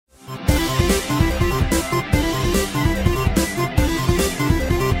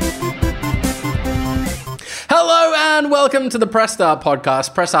welcome to the Press Start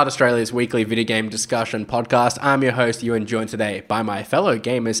podcast, Press Start Australia's weekly video game discussion podcast. I'm your host, Ewan, joined today by my fellow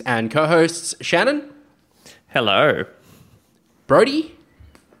gamers and co-hosts, Shannon. Hello. Brody.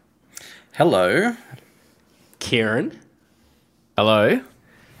 Hello. Kieran. Hello.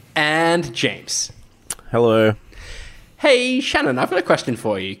 And James. Hello. Hey, Shannon, I've got a question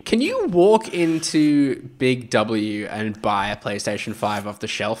for you. Can you walk into Big W and buy a PlayStation 5 off the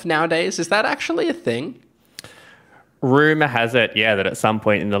shelf nowadays? Is that actually a thing? Rumor has it, yeah, that at some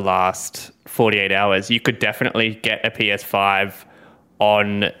point in the last 48 hours, you could definitely get a PS5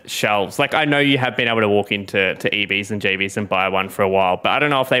 on shelves. Like, I know you have been able to walk into EBs and JBs and buy one for a while, but I don't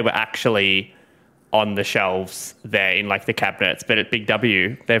know if they were actually on the shelves there in, like, the cabinets. But at Big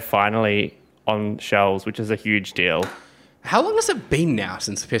W, they're finally on shelves, which is a huge deal. How long has it been now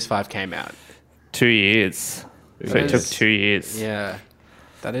since the PS5 came out? 2 years. So it took 2 years. Yeah.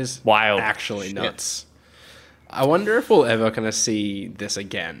 That is wild. Actually nuts. I wonder if we'll ever kind of see this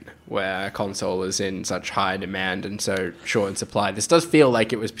again, where a console is in such high demand and so short in supply. This does feel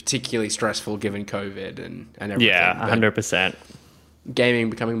like it was particularly stressful given COVID and everything. Yeah, 100%. Gaming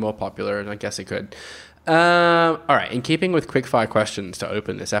becoming more popular, and I guess it could. All right, in keeping with quickfire questions to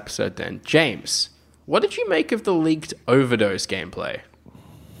open this episode then, James, what did you make of the leaked Overdose gameplay?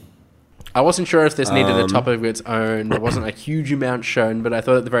 I wasn't sure if this needed a topic of its own. There wasn't a huge amount shown, but I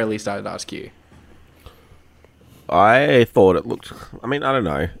thought at the very least I'd ask you. I thought it looked... I mean, I don't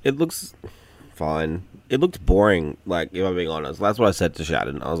know. It looks fine. It looked boring, like, if I'm being honest. That's what I said to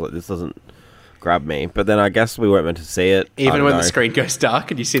Shannon. I was like, this doesn't grab me. But then I guess we weren't meant to see it. Even when the screen goes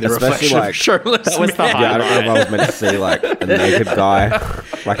dark and you see the especially reflection of shirtless that was the man. Yeah, I don't know if I was meant to see, like, a naked guy.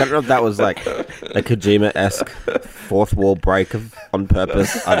 Like, I don't know if that was, like, a Kojima-esque fourth wall break on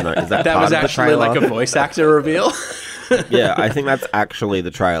purpose. I don't know. Is that That part was of the actually trailer? like a voice actor reveal. Yeah, I think that's actually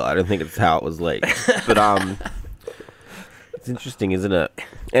the trailer. I don't think it's how it was leaked. But, it's interesting, isn't it?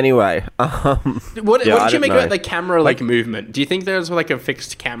 Anyway, What yeah, did you make know. about the camera like movement? Do you think there's like a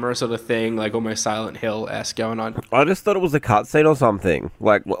fixed camera sort of thing, like almost Silent Hill-esque going on? I just thought it was a cutscene or something,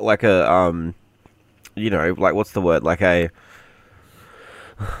 like a you know, like what's the word? Like a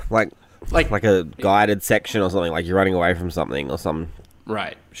like a guided section or something. Like you're running away from something or some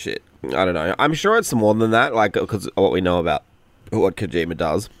Right. shit. I don't know. I'm sure it's more than that, like because what we know about what Kojima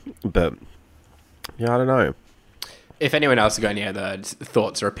does. But yeah, I don't know. If anyone else has got any other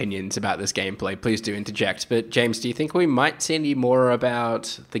thoughts or opinions about this gameplay, please do interject. But James, do you think we might see any more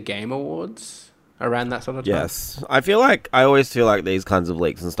about the Game Awards around that sort of time? Yes. I always feel like these kinds of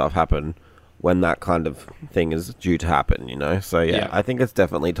leaks and stuff happen when that kind of thing is due to happen, you know? So yeah. I think it's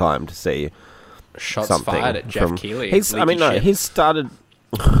definitely time to see Shots something fired at Jeff Keighley. He's started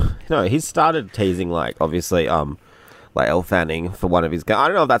teasing, like, obviously, like Elle Fanning for one of his games. I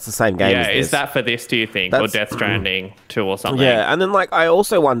don't know if that's the same game as this. Is that for this, do you think? Or Death Stranding 2 or something? Yeah, and then, like, I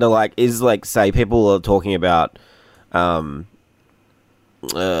also wonder, like, is, like, say, people are talking about, Margaret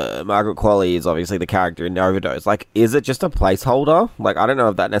Qualley is obviously the character in Overdose. Like, is it just a placeholder? Like, I don't know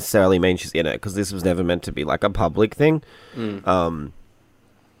if that necessarily means she's in it, because this was never meant to be, like, a public thing. Yeah,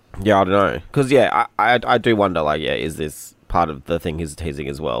 I don't know. Because, yeah, I do wonder, like, yeah, is this part of the thing he's teasing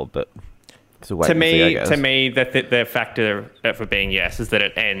as well, but... To me, the factor for being yes is that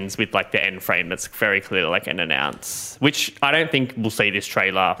it ends with like the end frame that's very clearly like an announce, which I don't think we'll see this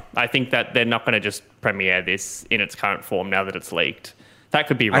trailer. I think that they're not going to just premiere this in its current form now that it's leaked. That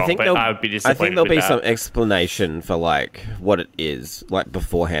could be wrong, but I would be disappointed. I think there'll be with some explanation for like what it is, like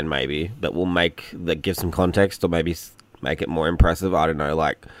beforehand, maybe that gives some context or maybe make it more impressive. I don't know,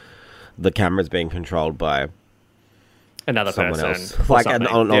 like the camera's being controlled by another someone person, else, like an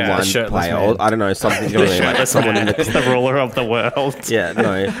online player, or I don't know, something. You know what I mean? Like someone in the ruler of the world. Yeah,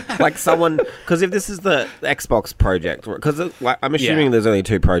 no, like someone. Because if this is the Xbox project, because like I'm assuming there's only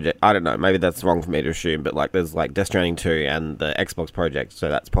 2 projects. I don't know, maybe that's wrong for me to assume, but like there's like Death Stranding 2 and the Xbox project, so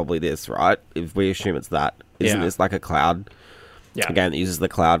that's probably this, right? If we assume it's that, isn't this like a cloud? Yeah, a game that uses the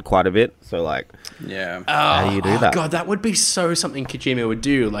cloud quite a bit. So like, how do you do that? God, that would be something Kojima would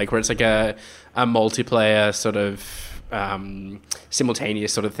do, like where it's like a multiplayer sort of.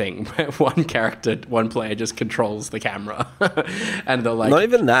 Simultaneous sort of thing where one player just controls the camera and they're like not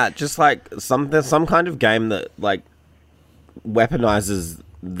even that, just like there's some kind of game that like weaponizes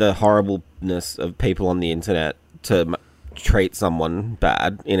the horribleness of people on the internet to treat someone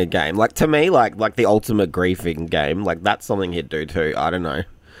bad in a game. Like to me, like the ultimate griefing game, like that's something he'd do too. I don't know.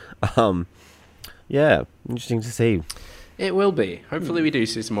 Yeah, interesting to see. It will be. Hopefully we do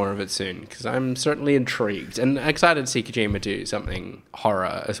see some more of it soon, because I'm certainly intrigued and excited to see Kojima do something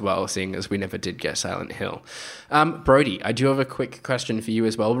horror as well, seeing as we never did get Silent Hill. Brody, I do have a quick question for you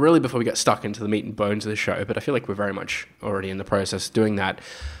as well, really before we get stuck into the meat and bones of the show, but I feel like we're very much already in the process of doing that.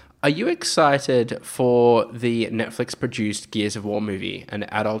 Are you excited for the Netflix-produced Gears of War movie, an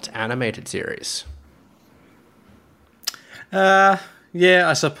adult animated series? Yeah,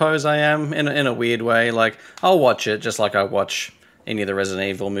 I suppose I am in a weird way. Like, I'll watch it just like I watch any of the Resident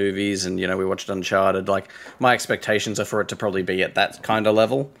Evil movies, and we watched Uncharted. Like, my expectations are for it to probably be at that kind of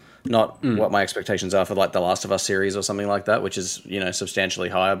level, not what my expectations are for like the Last of Us series or something like that, which is substantially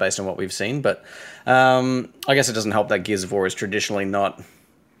higher based on what we've seen. But I guess it doesn't help that Gears of War is traditionally not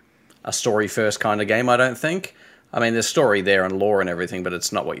a story first kind of game. I don't think. I mean, there's story there and lore and everything, but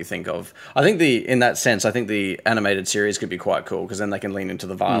it's not what you think of. I think in that sense, I think the animated series could be quite cool, because then they can lean into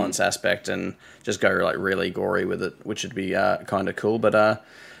the violence aspect and just go like really gory with it, which would be kind of cool. But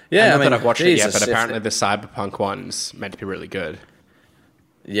yeah, I mean, I've watched it yet, but apparently the Cyberpunk one's meant to be really good.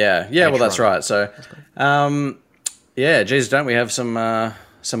 Yeah, well, that's right. So, yeah, geez, don't we have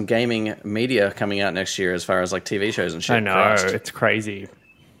some gaming media coming out next year as far as like TV shows and shit? I know, it's crazy.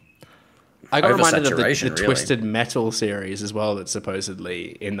 I got reminded of the really. Twisted Metal series as well that's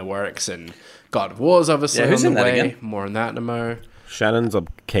supposedly in the works, and God of War's obviously who's on in the that way. again? More on that in a mo. Shannon's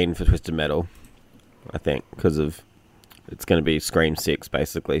keen for Twisted Metal, I think, because of it's going to be Scream 6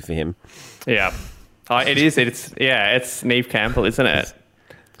 basically for him. Yeah. It is. It's Neve Campbell, isn't it?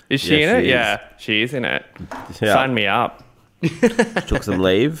 Is she in it? Yeah, she is in it. Yeah. Sign me up. Took some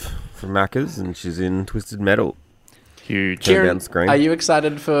leave from Macca's and she's in Twisted Metal. Huge. Turn Kieran, down screen. are you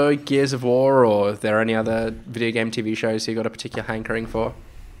excited for Gears of War, or are there any other video game TV shows you got a particular hankering for?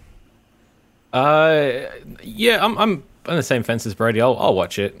 Yeah, I'm on the same fence as Brody. I'll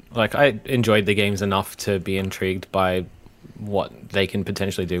watch it. Like, I enjoyed the games enough to be intrigued by what they can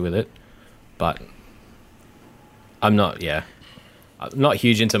potentially do with it, but I'm not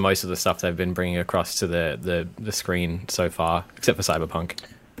huge into most of the stuff they've been bringing across to the screen so far, except for Cyberpunk.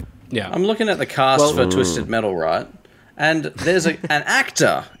 Yeah, I'm looking at the cast for Twisted Metal, right? And there's an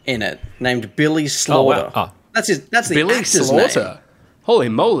actor in it named Billy Slaughter. Oh, wow. That's the Billy actor's Slaughter. name. Holy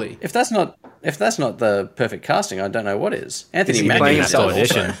moly! If that's not the perfect casting, I don't know what is. Anthony Is he Mackie playing is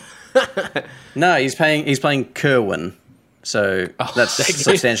himself? also. No, he's playing Kerwin. So that's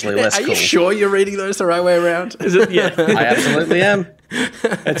substantially less Are cool. you sure you're reading those the right way around? Is it? Yeah. I absolutely am.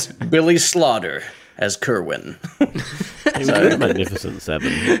 It's Billy Slaughter as Kerwin. He was in Magnificent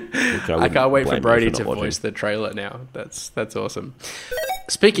Seven. I can't wait for Brody to voice the trailer now. That's awesome.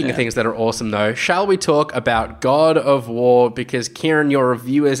 Speaking of things that are awesome, though, shall we talk about God of War? Because, Kieran, your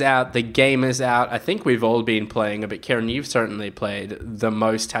review is out, the game is out. I think we've all been playing it, but Kieran, you've certainly played the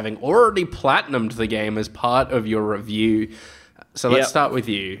most, having already platinumed the game as part of your review. So let's start with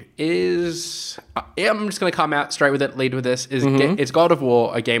you. I'm just going to come out straight with it, lead with this. Is God of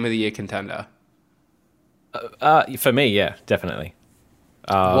War a Game of the Year contender? For me, yeah, definitely.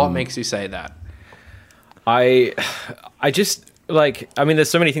 What makes you say that? I just there's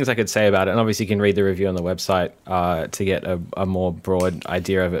so many things I could say about it, and obviously you can read the review on the website to get a more broad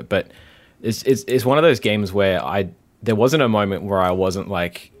idea of it. But it's one of those games where there wasn't a moment where I wasn't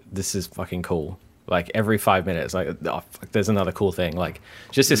like, this is fucking cool. Like every 5 minutes, like, oh, fuck, there's another cool thing. Like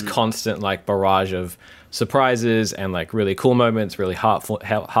just this constant like barrage of surprises and like really cool moments, really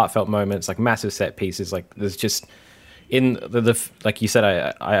heartfelt moments, like massive set pieces. Like there's just in the like you said,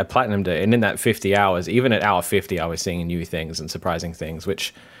 I platinumed it, and in that 50 hours, even at hour 50, I was seeing new things and surprising things,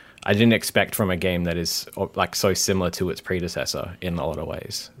 which I didn't expect from a game that is like so similar to its predecessor in a lot of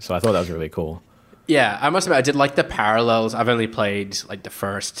ways. So I thought that was really cool. Yeah, I must admit, I did like the parallels. I've only played like the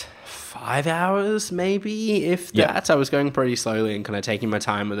first 5 hours, maybe, if that. I was going pretty slowly and kind of taking my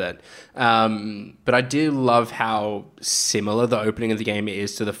time with it. But I do love how similar the opening of the game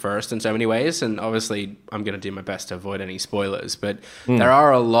is to the first in so many ways. And obviously, I'm going to do my best to avoid any spoilers. But there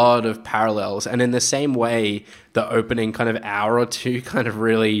are a lot of parallels. And in the same way, the opening kind of hour or two kind of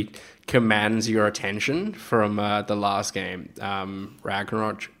really commands your attention from the last game.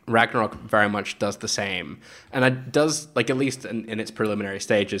 Ragnarok very much does the same, and it does, like, at least in its preliminary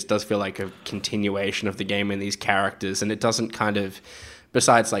stages, does feel like a continuation of the game and these characters, and it doesn't kind of,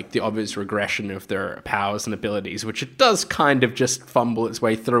 besides like the obvious regression of their powers and abilities, which it does kind of just fumble its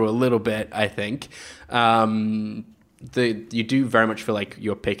way through a little bit, I think. You do very much feel like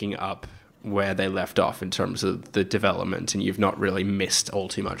you're picking up where they left off in terms of the development, and you've not really missed all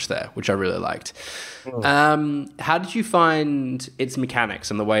too much there, which I really liked. How did you find its mechanics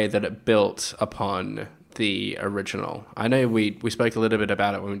and the way that it built upon the original? I know we spoke a little bit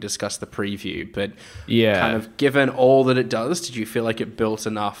about it when we discussed the preview, but Yeah. kind of given all that it does, did you feel like it built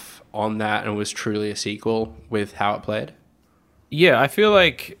enough on that and was truly a sequel with how it played? Yeah, I feel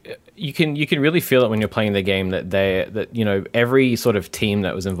like you can really feel it when you're playing the game that you know, every sort of team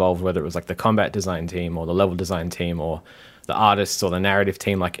that was involved, whether it was like the combat design team or the level design team or the artists or the narrative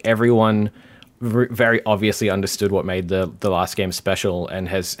team, like everyone very obviously understood what made the last game special and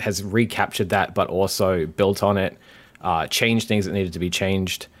has recaptured that, but also built on it, changed things that needed to be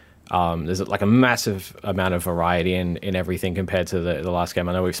changed. There's like a massive amount of variety in everything compared to the last game.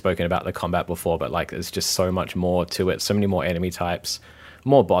 I know we've spoken about the combat before, but like there's just so much more to it. So many more enemy types,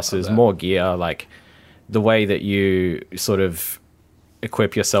 more bosses, more gear. Like the way that you sort of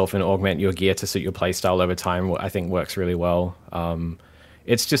equip yourself and augment your gear to suit your playstyle over time, I think works really well.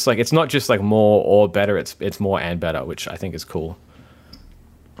 It's just like, it's not just like more or better. It's more and better, which I think is cool.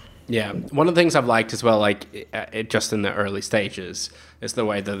 Yeah, one of the things I've liked as well, like it just in the early stages, is the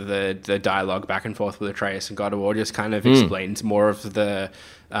way that the dialogue back and forth with Atreus and God of War just kind of explains more of the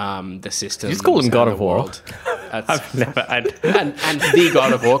system. You just call him God of War. I've never had. and the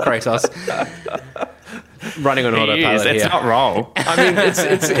God of War, Kratos, running on autopilot here. It's not wrong. I mean,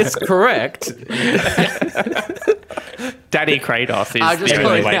 it's correct. Daddy Kratos is I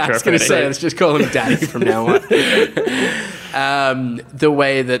was going to say, let's just call him Daddy from now on. The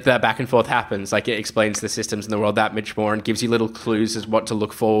way that the back and forth happens, like it explains the systems in the world that much more and gives you little clues as what to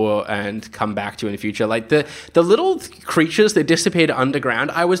look for and come back to in the future. Like the little creatures that disappeared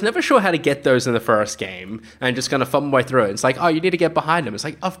underground, I was never sure how to get those in the first game and just kind of fumble my way through it. It's like, oh, you need to get behind them. It's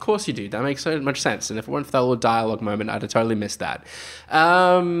like, of course you do. That makes so much sense. And if it weren't for that little dialogue moment, I'd have totally missed that.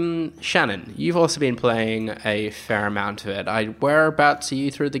 Shannon, you've also been playing a fair amount of it. Whereabouts are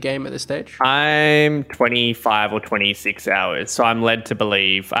you through the game at this stage? I'm 25 or 26 hours, so I'm led to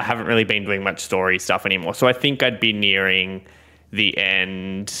believe I haven't really been doing much story stuff anymore. So I think I'd be nearing the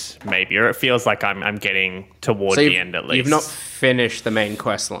end, maybe, or it feels like I'm getting toward the end at least. You've not finished the main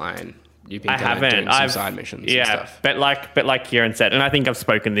quest line. You've been doing some side missions and stuff. But like Kieran said, and I think I've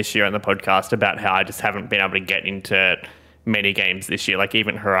spoken this year on the podcast about how I just haven't been able to get into many games this year, like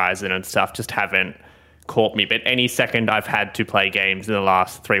even Horizon and stuff, just haven't caught me. But any second I've had to play games in the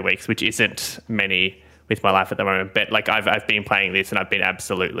last 3 weeks, which isn't many with my life at the moment, but like I've been playing this and I've been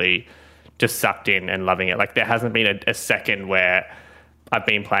absolutely just sucked in and loving it. Like there hasn't been a second where I've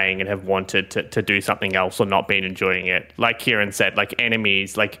been playing and have wanted to do something else or not been enjoying it. Like Kieran said, like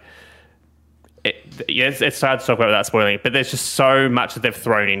enemies, like it's hard to talk about without spoiling it, but there's just so much that they've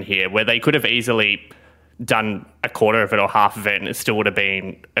thrown in here where they could have easily done a quarter of it or half of it and it still would have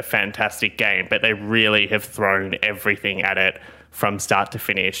been a fantastic game, but they really have thrown everything at it from start to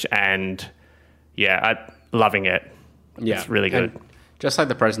finish. And I'm loving it. Yeah, it's really good. And just like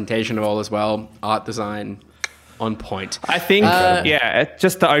the presentation of all as well, art design on point. I think,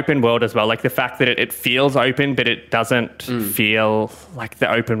 just the open world as well. Like the fact that it feels open, but it doesn't feel like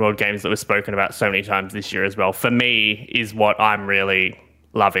the open world games that were spoken about so many times this year as well. For me, is what I'm really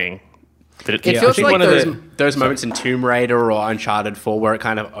loving. It feels like those moments in Tomb Raider or Uncharted 4 where it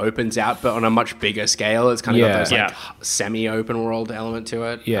kind of opens out, but on a much bigger scale. It's kind of got those like semi-open world element to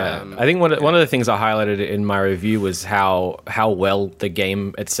it. Yeah, I think one of the things I highlighted in my review was how well the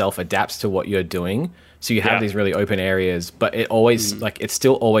game itself adapts to what you're doing. So you have these really open areas, but it always it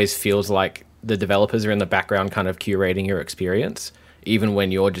still always feels like the developers are in the background kind of curating your experience, even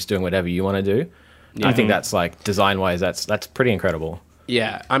when you're just doing whatever you want to do. Yeah. I think that's like design-wise, that's pretty incredible.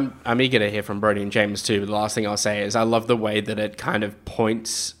 Yeah, I'm eager to hear from Brody and James too. But the last thing I'll say is I love the way that it kind of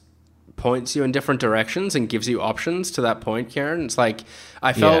points you in different directions and gives you options to that point, Kieran. It's like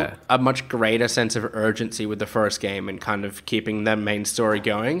I felt a much greater sense of urgency with the first game and kind of keeping the main story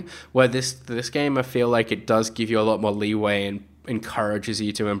going, where this game I feel like it does give you a lot more leeway and encourages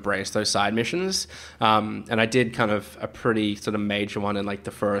you to embrace those side missions. And I did kind of a pretty sort of major one in like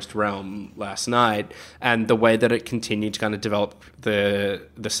the first realm last night, and the way that it continued to kind of develop the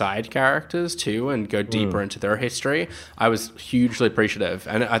side characters too and go deeper into their history, I was hugely appreciative.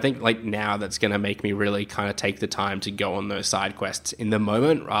 And I think like now that's going to make me really kind of take the time to go on those side quests in the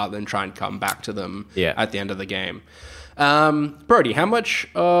moment rather than try and come back to them at the end of the game. Brody, how much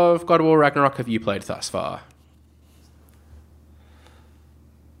of God of War Ragnarok have you played thus far?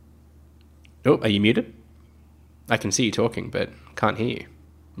 Oh, are you muted? I can see you talking, but can't hear you.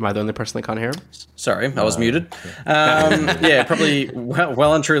 Am I the only person that can't hear him? Sorry, I was muted. Probably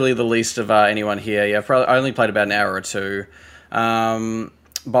well and truly the least of anyone here. Yeah, I only played about an hour or two.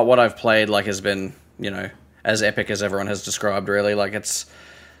 But what I've played has been, as epic as everyone has described, really. Like, it's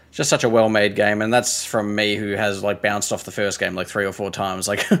just such a well-made game, and that's from me who has like bounced off the first game like 3 or 4 times.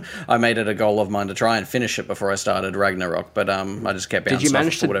 Like I made it a goal of mine to try and finish it before I started Ragnarok, but I just kept bouncing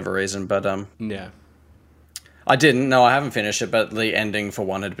off for whatever reason. But yeah, I didn't. No, I haven't finished it, but the ending for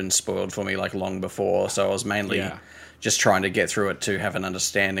 1 had been spoiled for me like long before, so I was mainly just trying to get through it to have an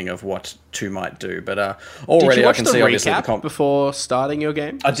understanding of what 2 might do. But already did you watch I can the see obviously recap before starting your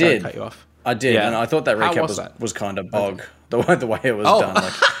game? I did. Cut you off. I did, Yeah. and I thought that How recap was kind of bog the way it was Oh. done.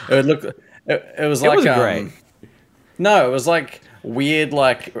 Like, it would look. It was like was great. No, it was like weird.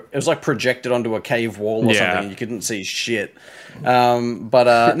 Like it was like projected onto a cave wall or Yeah. something. And you couldn't see shit.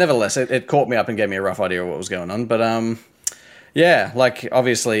 But nevertheless, it caught me up and gave me a rough idea of what was going on. But yeah, like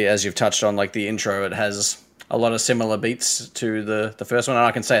obviously, as you've touched on, like the intro, it has a lot of similar beats to the first one, and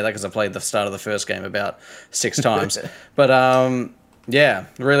I can say that because I played the start of the first game about 6 times. But yeah,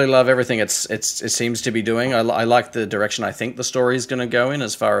 really love everything it seems to be doing. I like the direction I think the story is going to go in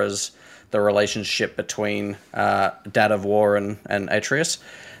as far as the relationship between Dad of War and Atreus.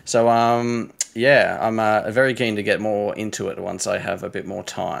 So yeah, I'm very keen to get more into it once I have a bit more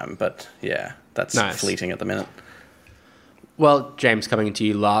time. But yeah, that's fleeting at the minute. Well, James, coming to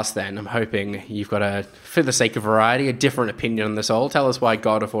you last then, I'm hoping you've got for the sake of variety, a different opinion on this all. Tell us why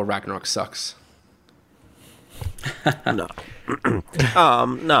God of War Ragnarok sucks. No.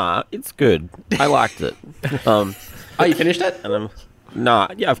 Nah, it's good. I liked it. Oh, you finished it? And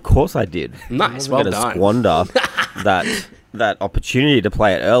yeah, of course I did. Nice, I well wasn't done. gonna squander that opportunity to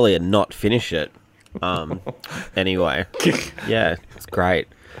play it early and not finish it. Anyway, yeah, it's great.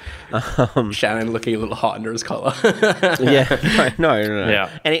 Shannon looking a little hot under his collar. Yeah, no. Yeah.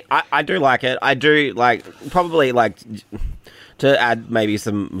 And I do like it. I do like probably like to add maybe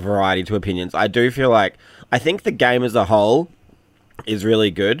some variety to opinions. I do feel like I think the game as a whole is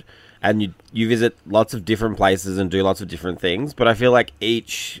really good, and you visit lots of different places and do lots of different things. But I feel like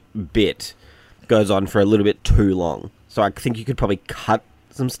each bit goes on for a little bit too long. So I think you could probably cut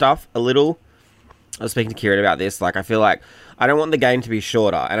some stuff a little. I was speaking to Kieran about this. Like, I feel like I don't want the game to be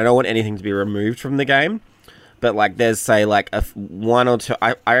shorter, and I don't want anything to be removed from the game. But like, there's say like 1 or 2.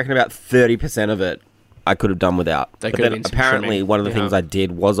 I reckon about 30% of it I could have done without. That But could have then been some apparently trimming, one of the things I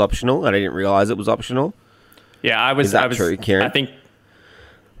did was optional, and I didn't realize it was optional. Yeah, I was. Is that I was, true, Kieran? I think.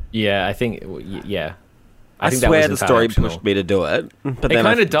 Yeah, I think. Yeah, I think that swear was the entirely story optional. pushed me to do it. But It then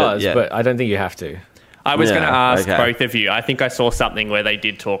kind of does, yeah. but I don't think you have to. I was going to Yeah, ask okay. both of you. I think I saw something where they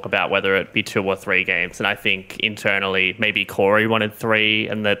did talk about whether it be 2 or 3 games, and I think internally maybe Corey wanted 3,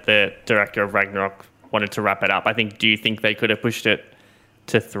 and that the director of Ragnarok wanted to wrap it up. Do you think they could have pushed it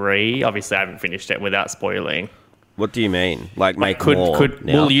to 3? Obviously, I haven't finished it without spoiling. What do you mean? Like make more?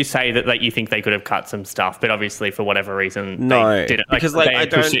 now? Will you say that you think they could have cut some stuff, but obviously for whatever reason No, they didn't? because, They like, I had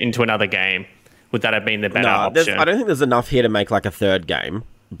pushed don't- it into another game. Would that have been the better No, option? I don't think there's enough here to make like a 3rd game,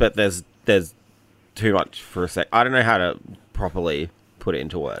 but there's too much for a sec. I don't know how to properly put it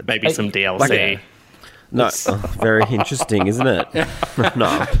into words. Maybe some DLC. like- No, very interesting, isn't it?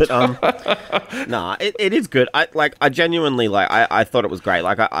 No, but no, it is good. I genuinely I thought it was great.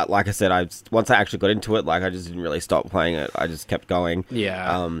 Like I said, once I actually got into it, like I just didn't really stop playing it. I just kept going.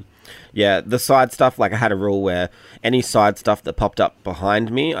 Yeah. Yeah, the side stuff, like I had a rule where any side stuff that popped up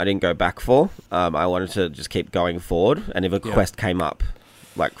behind me, I didn't go back for. I wanted to just keep going forward, and if a quest came up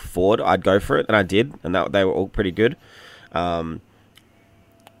like forward, I'd go for it, and I did, and they were all pretty good.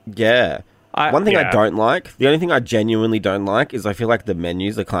 Yeah. One thing I don't like, the only thing I genuinely don't like is I feel like the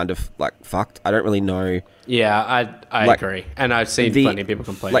menus are kind of like fucked. I don't really know. Yeah, I Like, agree. And I've seen plenty of people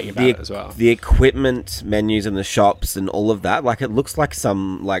complaining about it as well. The equipment menus in the shops and all of that, like it looks like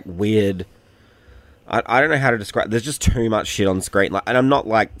some like weird. I don't know how to describe. There's just too much shit on screen, like, and I'm not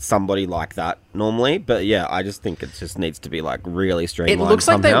like somebody like that normally, but yeah, I just think it just needs to be like really It streamlined. looks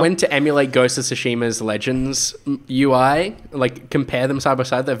like somehow. they went to emulate Ghost of Tsushima's Legends UI, like compare them side by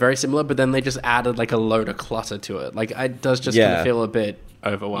side. They're very similar, but then they just added like a load of clutter to it. Like it does just kind of feel a bit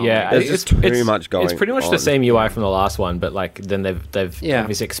overwhelming. Yeah, There's just too much going It's pretty much on. the same UI from the last one, but like then they've Yeah.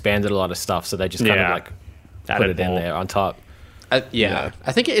 obviously expanded a lot of stuff, so they just kind of like put Added it in more. there on top. Yeah,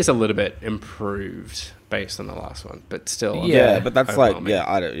 I think it is a little bit improved based on the last one, but still, Yeah, but that's like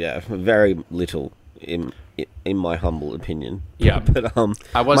overwhelming. very little in my humble opinion. Yeah. but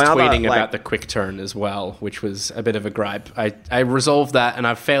I was my other, tweeting like- about the quick turn as well, which was a bit of a gripe. I resolved that, and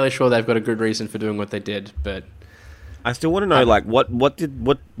I'm fairly sure they've got a good reason for doing what they did. But I still want to know, like, what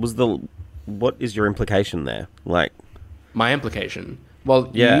is your implication there? Like, my implication, well,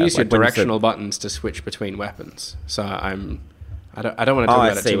 Yeah, you use your like when you said- directional buttons to switch between weapons, so I don't want to oh, talk I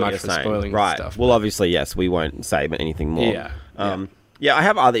about it see too what much you're for saying. spoiling Right. stuff. Well, obviously, yes, we won't say anything more. Yeah, Yeah, I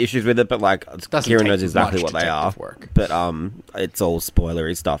have other issues with it, but like Doesn't Kieran take knows exactly much what they are. detective work. But it's all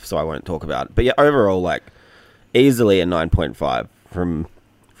spoilery stuff, so I won't talk about it. But yeah, overall, like easily a 9.5 from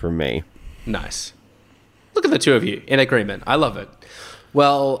me. Nice. Look at the two of you in agreement. I love it.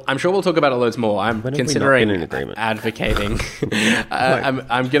 Well, I'm sure we'll talk about it loads more. I'm When have we not considering been in agreement? advocating.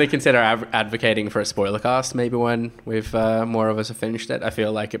 I'm going to consider advocating for a spoiler cast. Maybe when we've more of us have finished it. I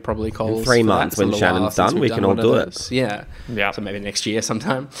feel like it probably calls In 3 for that. months It's been when a while Shannon's since done, we've we can done all one of do it. those. Yeah. Yeah. So maybe next year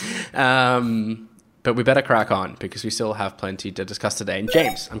sometime. But we better crack on because we still have plenty to discuss today. And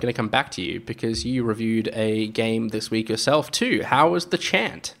James, I'm going to come back to you because you reviewed a game this week yourself too. How was the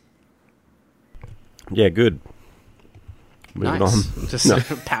Chant? Yeah, good. Moving Nice. on.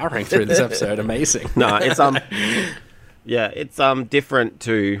 Just powering through this episode. Amazing. No, it's it's different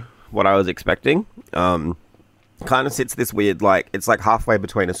to what I was expecting. Kind of sits this weird, like it's like halfway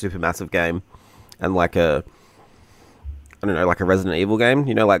between a supermassive game and like a Resident Evil game.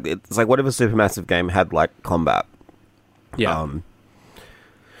 You know, like it's like what if a supermassive game had like combat? Yeah.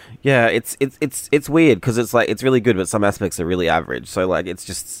 Yeah, it's weird because it's like it's really good, but some aspects are really average. So like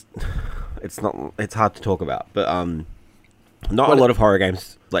it's hard to talk about, but not a lot of horror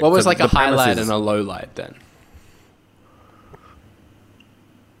games. Like, what was so like a the premise highlight is- and a low light then?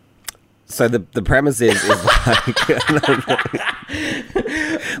 So the premise is like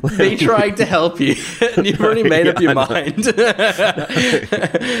Me trying to help you, and you've already made up your I know. mind.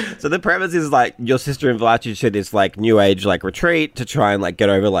 So the premise is like your sister invites you to this like new age like retreat to try and like get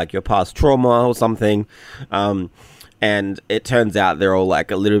over like your past trauma or something, and it turns out they're all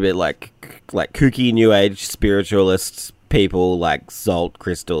like a little bit like kooky new age spiritualists people like salt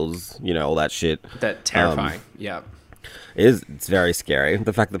crystals, you know, all that shit. That terrifying. Yeah. It's very scary.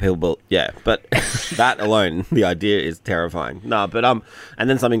 The fact that people, but that alone, the idea is terrifying. No, but and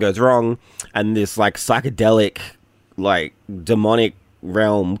then something goes wrong, and this like psychedelic, like demonic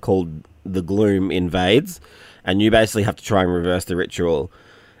realm called the Gloom invades, and you basically have to try and reverse the ritual,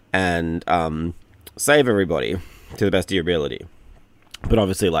 and save everybody to the best of your ability. But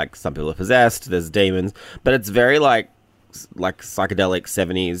obviously, like some people are possessed. There's demons, but it's very like psychedelic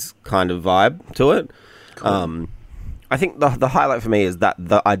 70s kind of vibe to it. Cool. I think the highlight for me is that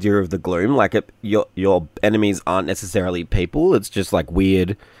the idea of the Gloom, like your enemies aren't necessarily people. It's just like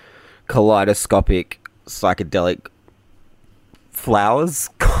weird, kaleidoscopic, psychedelic flowers,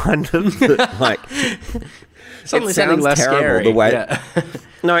 kind of. Like Suddenly sounding less scary. The way, yeah.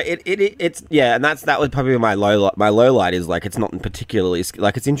 No, it's and that was probably my low light. My low light is like it's not particularly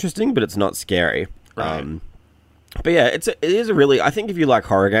like it's interesting, but it's not scary. Right. But yeah, it is a really. I think if you like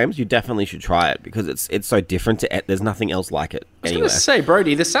horror games, you definitely should try it because it's so different to. There's nothing else like it. I was going to say,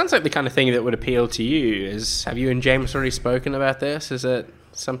 Brody, this sounds like the kind of thing that would appeal to you. Have you and James already spoken about this? Is it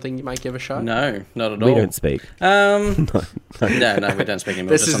something you might give a shot? No, not at all. We don't speak. No, we don't speak anymore.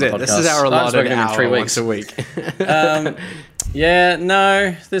 This is it. This is our allotted hour once a week. Yeah,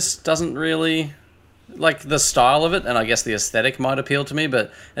 no, this doesn't really like the style of it, and I guess the aesthetic might appeal to me,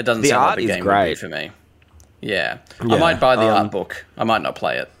 but it doesn't sound art like the is game great. would be for me. Yeah. I Yeah, might buy the art book. I might not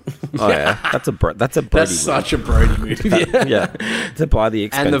play it. Oh yeah, that's a Brody That's move. such a Brody move. Yeah, to buy the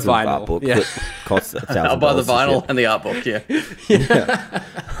And the expensive vinyl, art book yeah. that costs $1,000. I'll buy the to vinyl ship. and the art book. Yeah.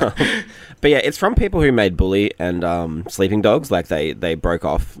 But yeah, it's from people who made Bully and Sleeping Dogs. Like they broke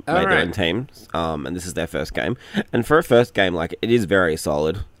off, made their right. own teams, and this is their first game. And for a first game, like it is very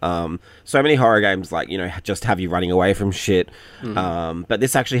solid. So many horror games, like just have you running away from shit. But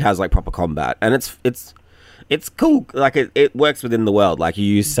this actually has like proper combat, and it's cool. Like it works within the world. Like you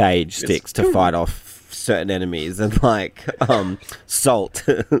use sage sticks to fight off certain enemies, and like salt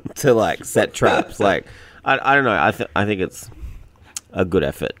to like set traps. Like I don't know. I think it's a good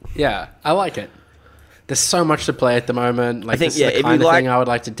effort. Yeah, I like it. There's so much to play at the moment. Like, I think, this is the if kind you of like- thing I would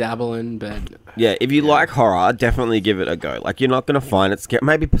like to dabble in, but Yeah, if you like horror, definitely give it a go. Like you're not going to find it scary.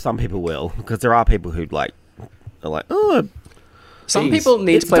 Maybe some people will, because there are people who are like, oh, some Jeez, people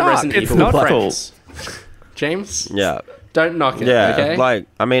need it's to play dark. Resident It's Evil not with cool. friends. James, yeah. don't knock it. Yeah, okay? like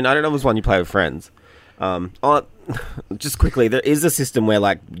I mean, I don't know if it's one you play with friends. Just quickly, there is a system where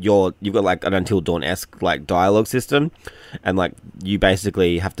like you've got like an Until Dawn-esque like dialogue system, and like you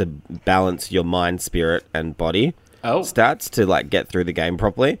basically have to balance your mind, spirit, and body stats to like get through the game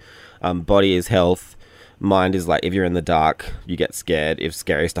properly. Body is health, mind is like if you're in the dark, you get scared. If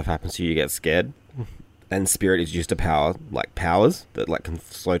scary stuff happens to you, you get scared. And spirit is used to power like powers that like can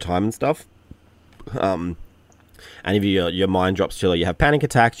slow time and stuff. And if your mind drops to you have panic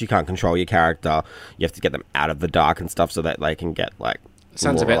attacks, you can't control your character. You have to get them out of the dark and stuff so that they can get like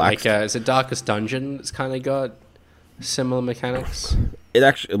Sounds a more bit relaxed. like is it Darkest Dungeon? It's kind of got similar mechanics? It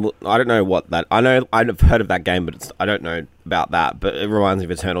actually, I don't know what that. I know I've heard of that game, but I don't know about that. But it reminds me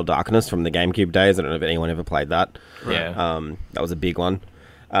of Eternal Darkness from the GameCube days. I don't know if anyone ever played that. Yeah. That was a big one.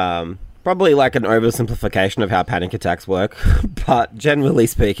 Probably like an oversimplification of how panic attacks work, but generally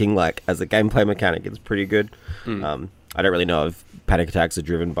speaking, like as a gameplay mechanic, it's pretty good. I don't really know if panic attacks are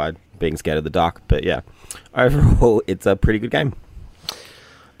driven by being scared of the dark, but yeah, overall, it's a pretty good game.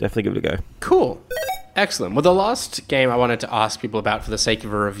 Definitely give it a go. Cool. Excellent. Well, the last game I wanted to ask people about for the sake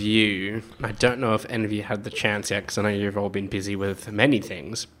of a review, I don't know if any of you had the chance yet, because I know you've all been busy with many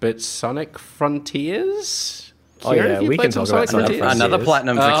things, but Sonic Frontiers? Oh, Kieran, yeah, have you we played can some talk about Sonic Sonic Frontiers? Another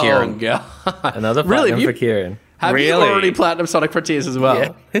platinum for Kieran. Oh, God. Another Really? platinum for Kieran. Have you Really? already platinum Sonic Frontiers as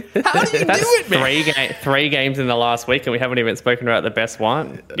well? Yeah. How do you do it, man? Three games in the last week, and we haven't even spoken about the best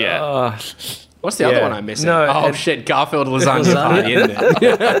one. Yeah. What's the other Yeah. one I'm missing? No, oh, and- shit. Garfield Lasagna Party, isn't it?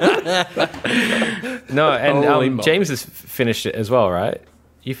 No, Holy and moly. James has finished it as well, right?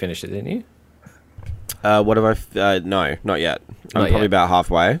 You finished it, didn't you? What have I? No, not yet. I'm Not probably yet. about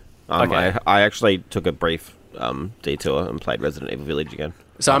halfway. Okay. I actually took a brief detour and played Resident Evil Village again.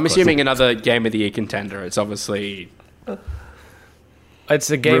 So I'm assuming another Game of the Year contender. It's obviously It's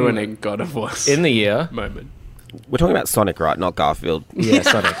a game ruining God of War's in the year. moment. We're talking about Sonic, right? Not Garfield. Yeah,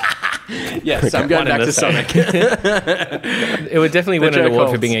 Sonic. Yes, I'm going One back and to the same. Sonic. It would definitely win an joke award for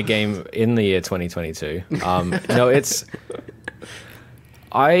holds. being a game in the year 2022. No, it's.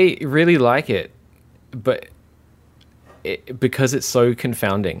 I really like it, but because it's so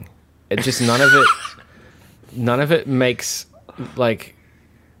confounding, it just none of it makes like.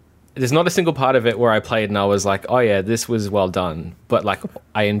 There's not a single part of it where I played and I was like, oh yeah, this was well done, but like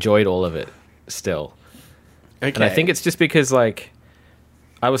I enjoyed all of it still. Okay. And I think it's just because like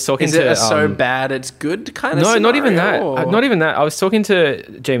I was talking Is to it a so bad it's good kind of no, not even that. scenario, or- Not even that. I was talking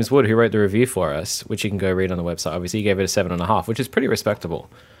to James Wood, who wrote the review for us, which you can go read on the website. Obviously, he gave it a 7.5, which is pretty respectable.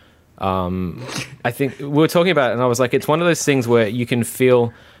 I think we were talking about it, and I was like, it's one of those things where you can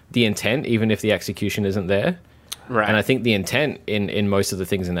feel the intent, even if the execution isn't there. Right. And I think the intent in most of the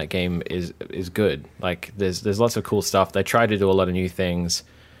things in that game is good. Like, there's lots of cool stuff. They tried to do a lot of new things.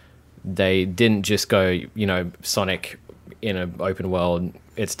 They didn't just go, Sonic in an open world.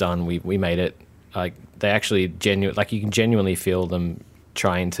 It's done. We made it. Like, they actually you can genuinely feel them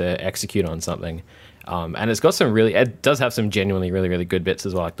trying to execute on something. And it's got it does have some genuinely really, really good bits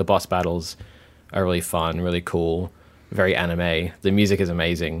as well. Like the boss battles are really fun, really cool, very anime. The music is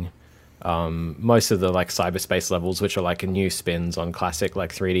amazing. Most of the like cyberspace levels, which are like new spins on classic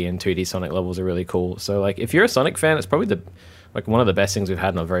like 3D and 2D Sonic levels, are really cool. So like if you're a Sonic fan, it's probably one of the best things we've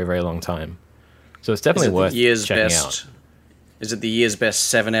had in a very, very long time. So it's definitely worth checking out. Is it the year's best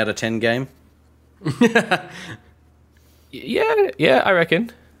 7 out of 10 game? Yeah, I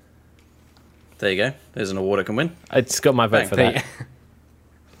reckon. There you go. There's an award it can win. It's got my vote for Bang. that.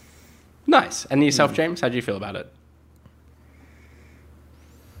 Nice. And yourself, James? How do you feel about it?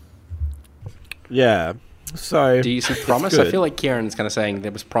 Yeah. So Do you see promise? good. I feel like Kieran's kind of saying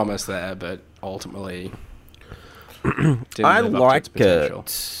there was promise there, but ultimately didn't I live up to like its potential. it.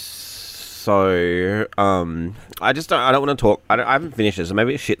 So I just don't. I don't want to talk. I haven't finished it, so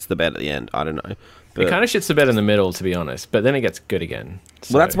maybe it shits the bed at the end. I don't know. But, It kind of shits the bed in the middle, to be honest, but then it gets good again.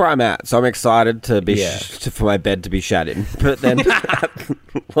 So. well, that's where I'm at. So I'm excited to be Yeah. for my bed to be shat in, but then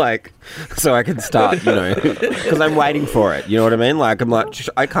like so I can start, because I'm waiting for it. You know what I mean? Like I'm like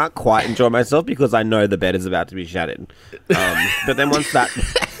I can't quite enjoy myself because I know the bed is about to be shat in. But then once that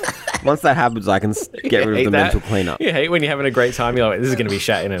happens, I can get rid of the mental cleanup. You hate when you're having a great time. You're like, this is going to be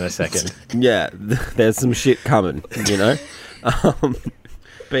shat in a second. Yeah, there's some shit coming, But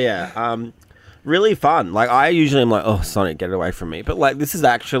yeah, really fun. Like I usually am like, oh Sonic, get it away from me. But like this is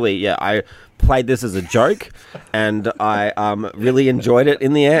actually, I played this as a joke, and I really enjoyed it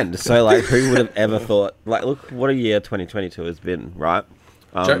in the end. So like, who would have ever thought? Like, look what a year 2022 has been, right?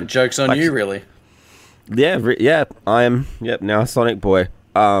 Joke's on you, really. Yeah, I am. Yep, now a Sonic boy.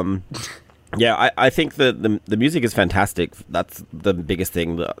 Yeah, I think the music is fantastic. That's the biggest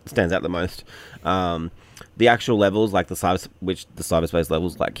thing that stands out the most. The actual levels, like the cyberspace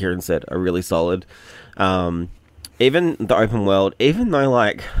levels, like Kieran said, are really solid. Even the open world, even though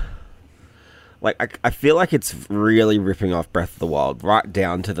like I feel like it's really ripping off Breath of the Wild, right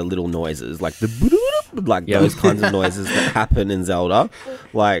down to the little noises, like those kinds of noises that happen in Zelda,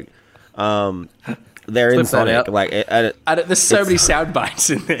 like they're in Flip that Sonic, out. like There's so many sound bites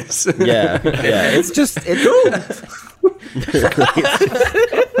in this. yeah,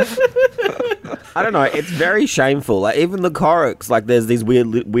 I don't know. It's very shameful. Like even the Koroks, like there's these weird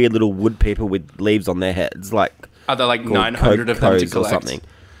little wood people with leaves on their heads, like Are there like called 900 of them to Kokos collect? or something.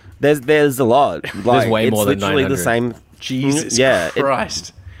 There's a lot. Like, way more than it's literally 900. the same. Jesus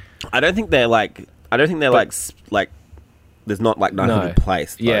Christ. I don't think they're like. There's not like 900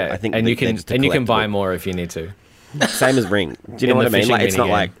 placed. Though. Yeah, I think and they're you can just a and you can buy collectible. more if you need to. Same as Ring. Do you know In what the I mean? Like, fishing it's not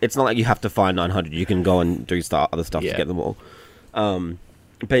minigame. like you have to find 900. You can go and do other stuff Yeah. to get them all.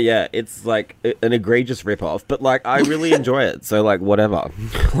 But yeah, it's like an egregious rip-off. But like, I really enjoy it. So like, whatever.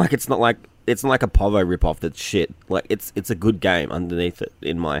 Like, it's not like a Povo rip-off that's shit. Like, it's a good game underneath it,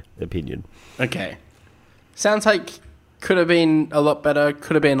 in my opinion. Okay. Sounds like could have been a lot better,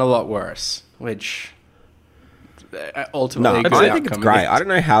 could have been a lot worse, which ultimately No, I think it's great. I don't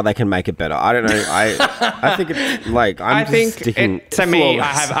know how they can make it better. I don't know. I think it's like I think sticking to me,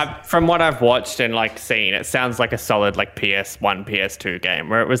 flawless. I've from what I've watched and like seen, it sounds like a solid like PS1, PS2 game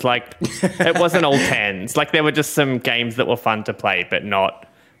where it was like it wasn't all tens. Like there were just some games that were fun to play, but not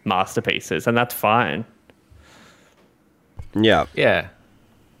masterpieces, and that's fine. Yeah. Yeah.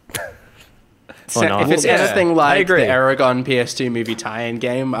 So not. if it's Yeah, anything I like the agree. Aragon PS2 movie tie-in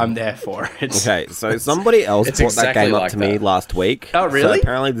game, I'm there for it. Okay, so somebody else it's brought that exactly game up like to me that. last week. Oh, really? So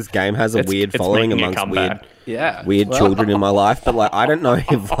apparently this game has a It's- weird it's following making a amongst comeback. Yeah. weird Well, children in my life, but like I don't know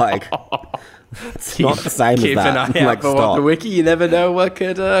if like it's not the same as Keep that. an eye out Like, for what stop. the wiki. You never know what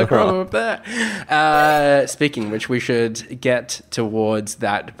could crop up there. Speaking of which, we should get towards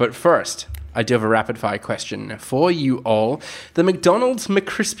that. But first, I do have a rapid fire question for you all. The McDonald's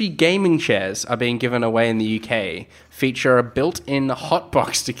McCrispy gaming chairs are being given away in the UK. Feature a built-in hot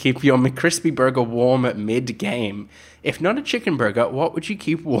box to keep your McCrispy burger warm mid-game. If not a chicken burger, what would you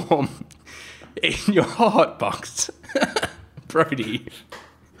keep warm in your hot box? Brody.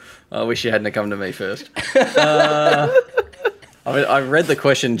 I wish you hadn't come to me first. I read the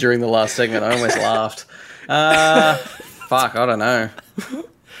question during the last segment. I almost laughed. Fuck, I don't know.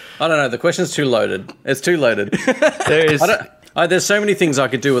 The question's too loaded. It's too loaded. There's There's so many things I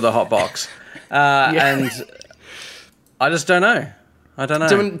could do with a hot box. And I just don't know. I don't know.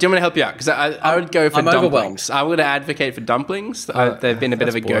 Do you want me to help you out? Because I would go for I'm dumplings. overwhelmed. I would advocate for dumplings. They've been a bit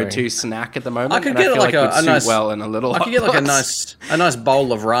of a that's boring. go-to snack at the moment. I could and get I feel like would a suit nice well in a little. I could get like a nice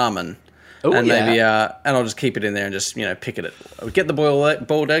bowl of ramen. Ooh, and yeah. maybe and I'll just keep it in there and just pick it. Get the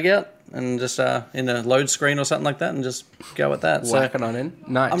boiled egg out and just in a load screen or something like that and just go with that. So Whack it on in.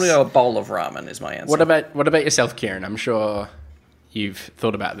 Nice. I'm gonna go a bowl of ramen is my answer. What about yourself, Kieran? I'm sure you've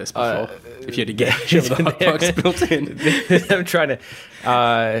thought about this before. If you had to get with a hot box built in. I'm trying to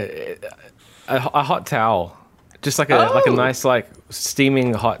a hot towel, just like a nice like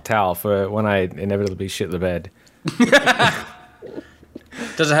steaming hot towel for when I inevitably shit the bed.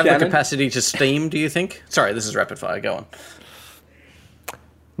 Does it have Shannon? the capacity to steam? Do you think? Sorry, this is rapid fire. Go on.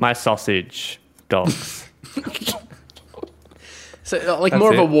 My sausage dogs. So like That's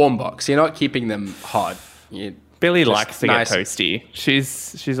more of a it. warm box. You're not keeping them hot. Billy Just likes to nice. get toasty.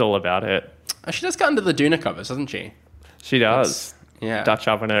 She's all about it. She does go under the Duna covers, doesn't she? She does. Yeah. Dutch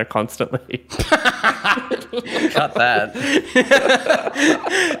oven her constantly. Cut that.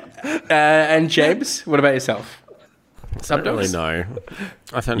 And James, what about yourself? I don't really know.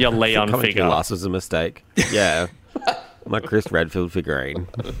 I found Your Leon coming to figure. last was a mistake. Yeah. My Chris Redfield figurine.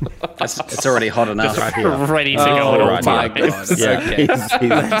 It's already hot enough. Ready to go Oh at all right, my times. god. Yeah.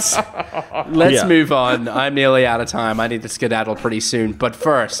 Okay. Let's Yeah. move on. I'm nearly out of time. I need to skedaddle pretty soon. But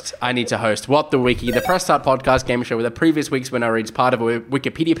first, I need to host What the Wiki, the Press Start podcast game show where the previous week's winner reads part of a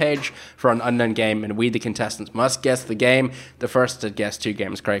Wikipedia page for an unknown game, and we, the contestants, must guess the game. The first to guess 2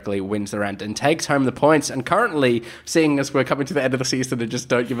 games correctly wins the round and takes home the points. And currently, seeing as we're coming to the end of the season and just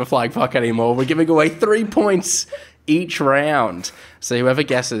don't give a flying fuck anymore, we're giving away 3 points each round. So whoever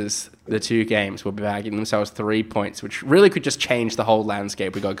guesses the 2 games will be bagging themselves 3 points, which really could just change the whole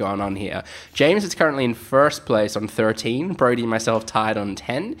landscape we got going on here. James is currently in first place on 13. Brody and myself tied on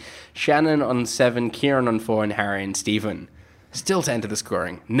 10. Shannon on 7. Kieran on 4. And Harry and Stephen still to enter the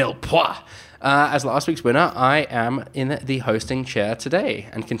scoring. Nil point. As last week's winner, I am in the hosting chair today.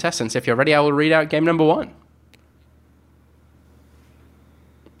 And contestants, if you're ready, I will read out game number 1.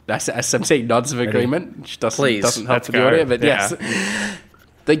 As I'm saying, nods of agreement, which Please. doesn't help Let's for the go. audio, but Yeah. yes.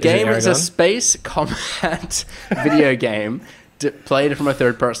 The game is a Aragon? space combat video game played from a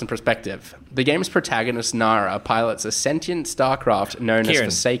third-person perspective. The game's protagonist, Nara, pilots a sentient starcraft known Kieran.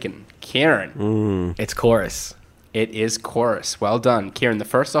 as Forsaken. Kieran. It's chorus. It is Chorus. Well done. Kieran, the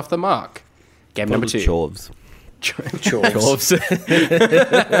first off the mark. Game number 2. Chorves. Chores.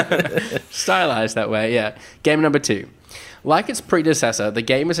 Stylized that way, yeah. Game number 2. Like its predecessor, the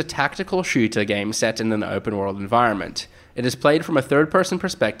game is a tactical shooter game set in an open-world environment. It is played from a third-person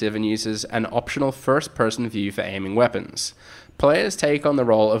perspective and uses an optional first-person view for aiming weapons. Players take on the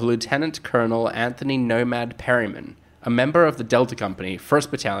role of Lieutenant Colonel Anthony Nomad Perryman, a member of the Delta Company,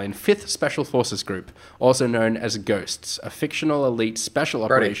 1st Battalion, 5th Special Forces Group, also known as Ghosts, a fictional elite special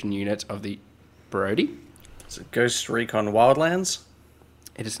operation unit of the... Brody? Is it Ghost Recon Wildlands?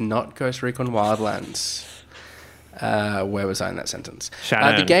 It is not Ghost Recon Wildlands. Where was I in that sentence?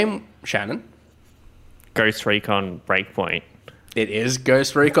 Shannon. The game... Shannon? Ghost Recon Breakpoint. It is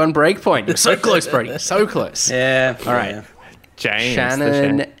Ghost Recon Breakpoint. You're so close, Brody. So close. Yeah. All right. Yeah. James.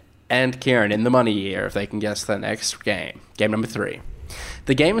 Shannon and Kieran in the money here if they can guess the next game. Game number 3.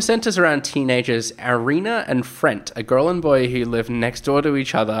 The game centers around teenagers Arena and Frent, a girl and boy who live next door to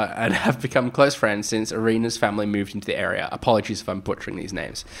each other and have become close friends since Arena's family moved into the area. Apologies if I'm butchering these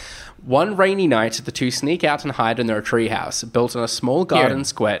names. One rainy night, the two sneak out and hide in their treehouse, built on a small garden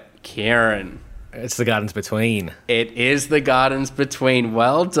square. Kieran. It's the Gardens Between. It is the Gardens Between.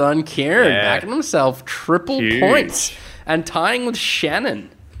 Well done, Kieran. Yeah. Backing himself triple Huge. points and tying with Shannon.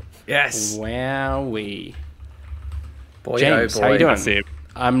 Yes. Wowee. Boy, James, oh boy. how you doing? That's it.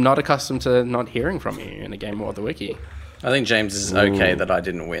 I'm not accustomed to not hearing from you in a game of the wiki. I think James is okay that I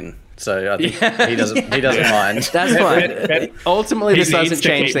didn't win, so I think he doesn't mind. That's fine. Ultimately, this He needs doesn't to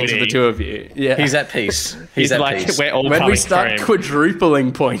change keep things for the winning. two of you. Yeah. He's at peace. He's He's at like, peace. we're all When we coming start for him.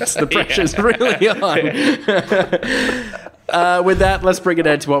 quadrupling points, the pressure's really on. With that, let's bring it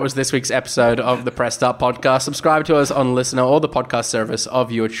into what was this week's episode of the Press Start podcast. Subscribe to us on Listener or the podcast service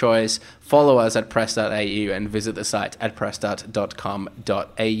of your choice. Follow us at press.au and visit the site at press.com.au.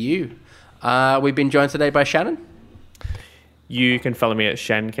 We've been joined today by Shannon. You can follow me at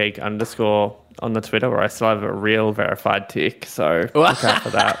shancake_ on the Twitter, where I still have a real verified tick, so look out for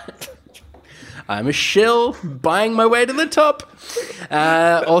that. I'm a shill, buying my way to the top.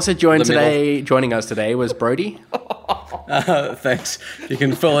 Also joining us today was Brody. Thanks. You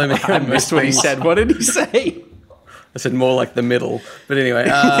can follow me. I missed what he said. What did he say? I said more like the middle. But anyway,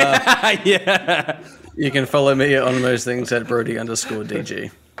 Yeah. you can follow me on most things at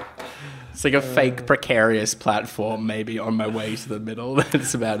Brody_DG. It's like a fake precarious platform, maybe on my way to the middle.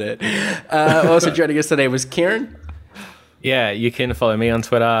 That's about it. Also joining us today was Kieran. Yeah, you can follow me on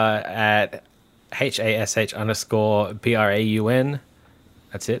Twitter at HASH_BRAUN.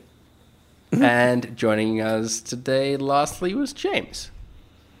 That's it. And joining us today, lastly, was James.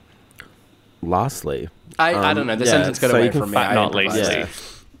 Lastly. I don't know. The sentence got so away you can from me. but I not improvised.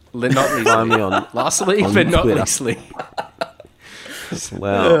 leastly. Not Find me leastly. on, Lastly, on but not Twitter. leastly.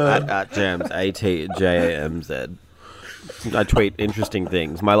 well, at Jams, ATJAMZ. I tweet interesting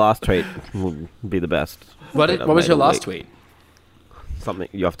things. My last tweet will be the best. What tweet I've was made your all last week. tweet? Something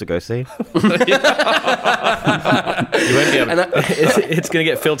you have to go see. You won't be able to, it's going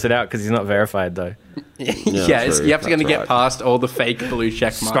to get filtered out because he's not verified, though. Yeah, true. you have to That's get right. past all the fake blue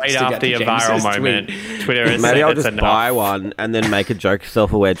check marks Straight to after get your to viral James's moment, tweet. Twitter has Maybe said I'll it's just enough. buy one and then make a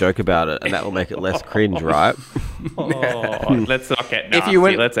away joke about it, and that will make it less cringe, right? Oh, let's not get If nasty. you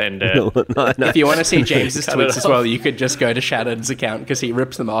went- Let's end it. No, If you want to see James's Cut it tweets as well, you could just go to Shannon's account because he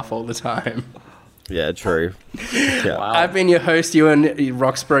rips them off all the time. yeah, true. Yeah. I've been your host, Ewan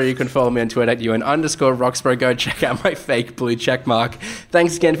Roxborough. You can follow me on Twitter at Ewan_Roxborough. Go check out my fake blue check mark.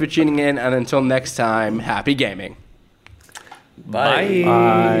 Thanks again for tuning in, and until next time, happy gaming. Bye.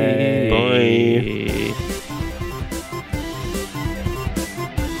 Bye.